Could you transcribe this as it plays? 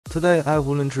Today I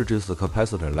will introduce the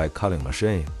capacitor-like culling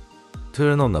machine.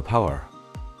 Turn on the power.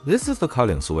 This is the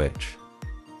culling switch.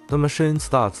 The machine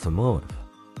starts to move.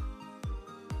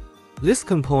 This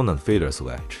component feeder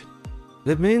switch.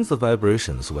 It means the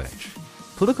vibration switch.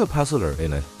 Put a capacitor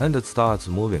in it and it starts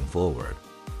moving forward.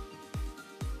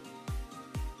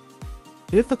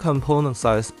 If the component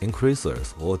size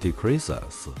increases or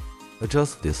decreases,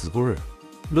 adjust this screw.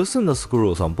 Loosen the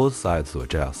screws on both sides to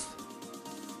adjust.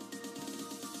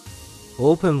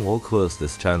 Open or close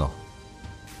this channel.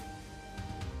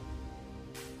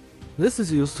 This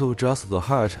is used to adjust the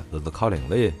height of the culling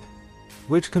lid,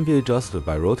 which can be adjusted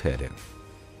by rotating.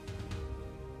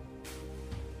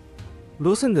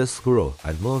 Loosen this screw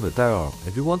and move it down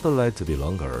if you want the lid to be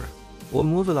longer, or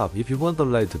move it up if you want the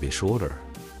lid to be shorter.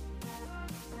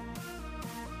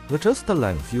 Adjust the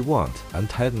length you want and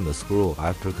tighten the screw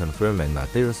after confirming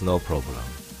that there is no problem.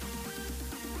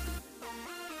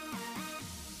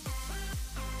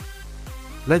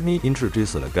 Let me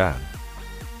introduce it again.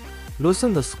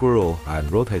 Loosen the screw and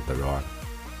rotate the rod.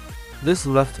 This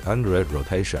left and right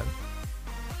rotation.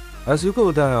 As you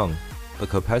go down, the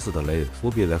capacitor lid will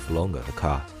be left longer to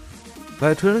cut.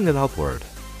 By turning it upward,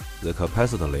 the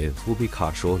capacitor lid will be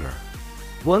cut shorter.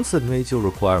 Once it meets your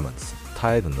requirements,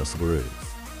 tighten the screws.